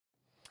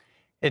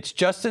It's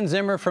Justin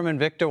Zimmer from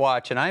Invicta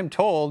Watch, and I'm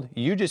told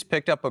you just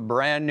picked up a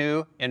brand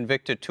new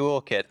Invicta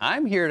toolkit.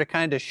 I'm here to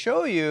kind of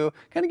show you,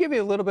 kind of give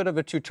you a little bit of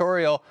a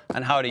tutorial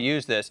on how to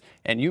use this,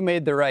 and you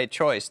made the right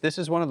choice. This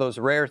is one of those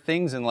rare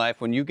things in life.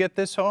 When you get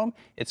this home,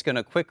 it's going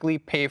to quickly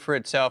pay for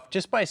itself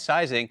just by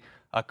sizing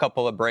a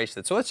couple of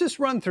bracelets. So let's just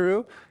run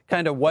through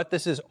kind of what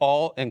this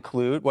all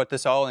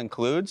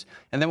includes,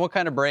 and then we'll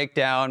kind of break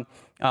down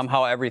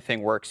how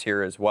everything works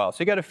here as well. So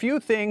you got a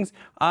few things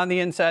on the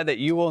inside that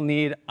you will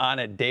need on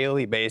a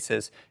daily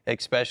basis,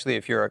 especially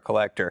if you're a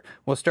collector.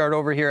 We'll start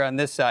over here on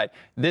this side.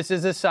 This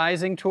is a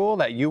sizing tool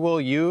that you will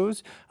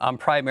use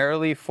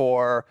primarily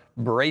for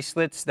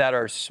bracelets that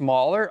are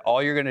smaller.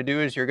 All you're going to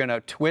do is you're going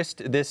to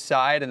twist this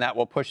side and that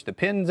will push the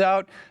pins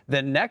out.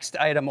 The next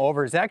item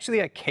over is actually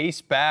a case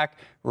back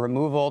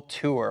removal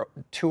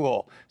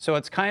tool. So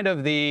it's kind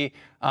of the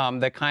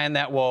kind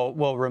that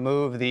will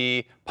remove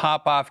the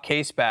pop-off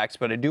case backs.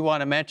 But I do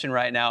want to mention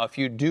right now, if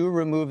you do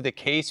remove the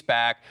case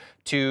back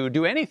to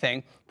do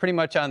anything pretty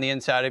much on the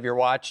inside of your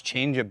watch,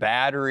 change a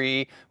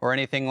battery or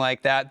anything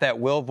like that, that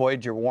will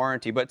void your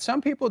warranty. But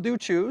some people do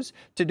choose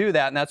to do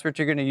that, and that's what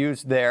you're going to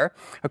use there.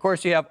 Of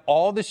course, you have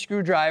all the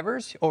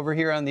screwdrivers over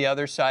here on the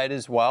other side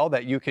as well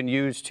that you can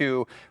use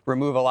to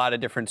remove a lot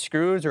of different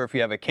screws, or if you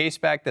have a case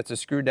back that's a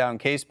screwed down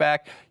case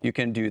back, you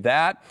can do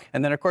that.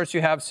 And then of course you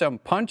have some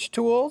punch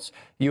tools,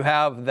 you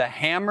have the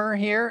hammer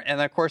here,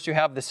 and of course you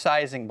have the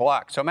sizing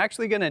block. So I'm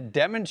actually going to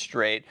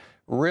demonstrate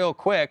real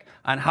quick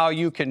on how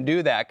you can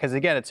do that, because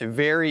again, it's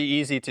very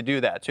easy to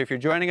do that. So if you're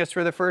joining us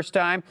for the first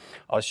time,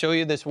 I'll show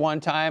you this one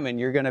time and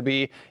you're going to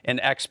be an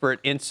expert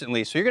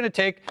instantly. So you're going to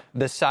take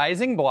the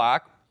sizing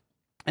block,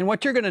 and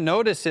what you're going to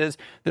notice is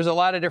there's a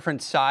lot of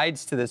different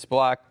sides to this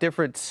block,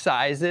 different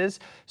sizes.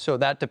 So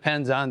that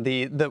depends on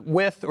the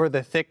width or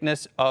the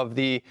thickness of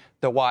the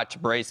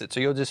watch bracelet. So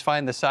you'll just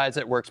find the size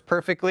that works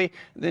perfectly.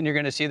 Then you're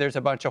going to see there's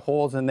a bunch of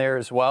holes in there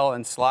as well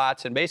and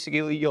slots. And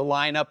basically you'll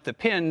line up the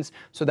pins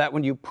so that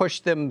when you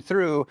push them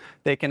through,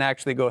 they can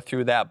actually go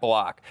through that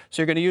block.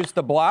 So you're going to use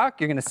the block.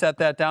 You're going to set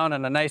that down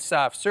on a nice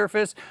soft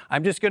surface.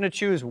 I'm just going to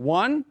choose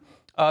one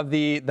of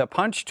the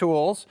punch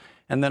tools.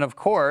 And then, of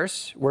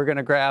course, we're going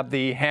to grab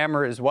the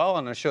hammer as well,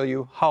 and I'll show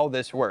you how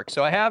this works.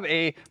 So I have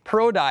a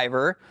Pro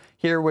Diver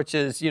here, which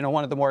is,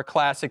 one of the more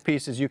classic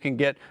pieces you can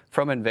get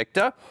from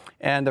Invicta.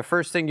 And the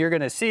first thing you're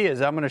going to see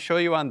is I'm going to show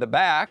you on the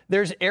back,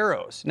 there's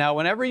arrows. Now,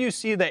 whenever you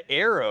see the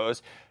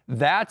arrows,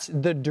 that's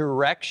the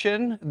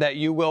direction that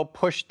you will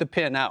push the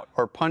pin out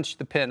or punch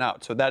the pin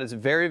out. So that is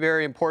very,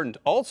 very important.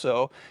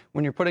 Also,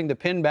 when you're putting the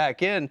pin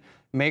back in,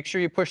 make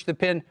sure you push the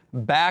pin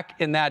back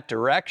in that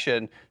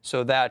direction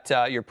so that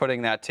you're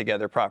putting that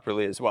together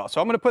properly as well.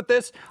 So I'm going to put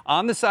this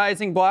on the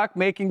sizing block,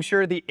 making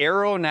sure the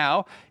arrow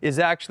now is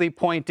actually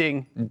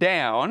pointing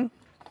down.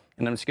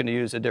 And I'm just going to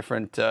use a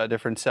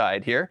different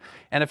side here.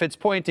 And if it's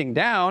pointing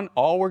down,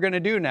 all we're going to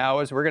do now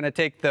is we're going to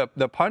take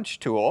the punch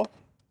tool.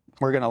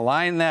 We're going to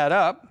line that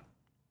up.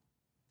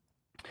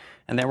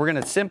 And then we're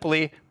going to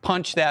simply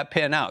punch that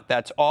pin out.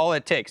 That's all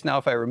it takes. Now,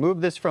 if I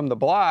remove this from the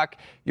block,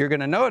 you're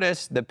going to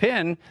notice the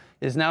pin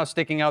is now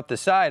sticking out the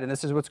side, and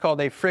this is what's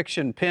called a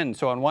friction pin.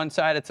 So on one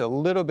side, it's a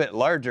little bit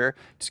larger.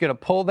 Just going to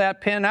pull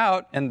that pin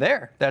out, and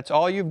there, that's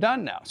all you've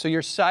done now. So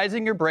you're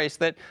sizing your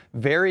bracelet.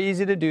 Very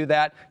easy to do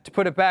that. To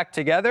put it back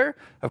together,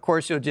 of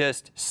course, you'll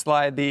just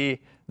slide the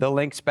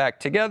links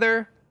back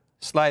together,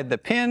 slide the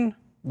pin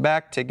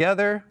back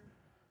together,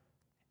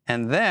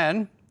 and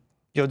then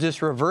you'll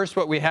just reverse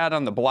what we had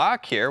on the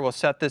block here. We'll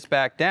set this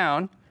back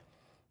down.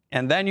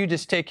 And then you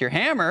just take your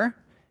hammer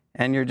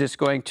and you're just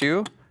going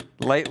to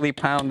lightly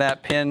pound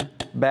that pin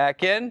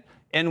back in.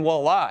 And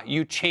voila,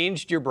 you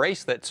changed your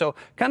bracelet. So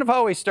kind of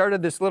how we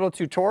started this little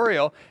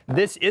tutorial,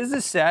 this is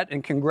a set,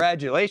 and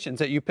congratulations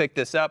that you picked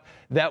this up,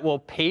 that will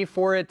pay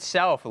for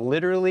itself,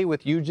 literally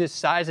with you just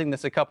sizing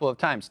this a couple of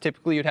times.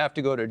 Typically you'd have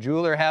to go to a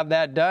jeweler, have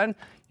that done.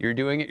 You're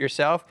doing it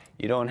yourself.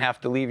 You don't have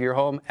to leave your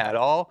home at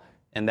all.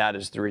 And that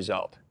is the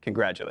result.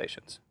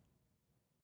 Congratulations.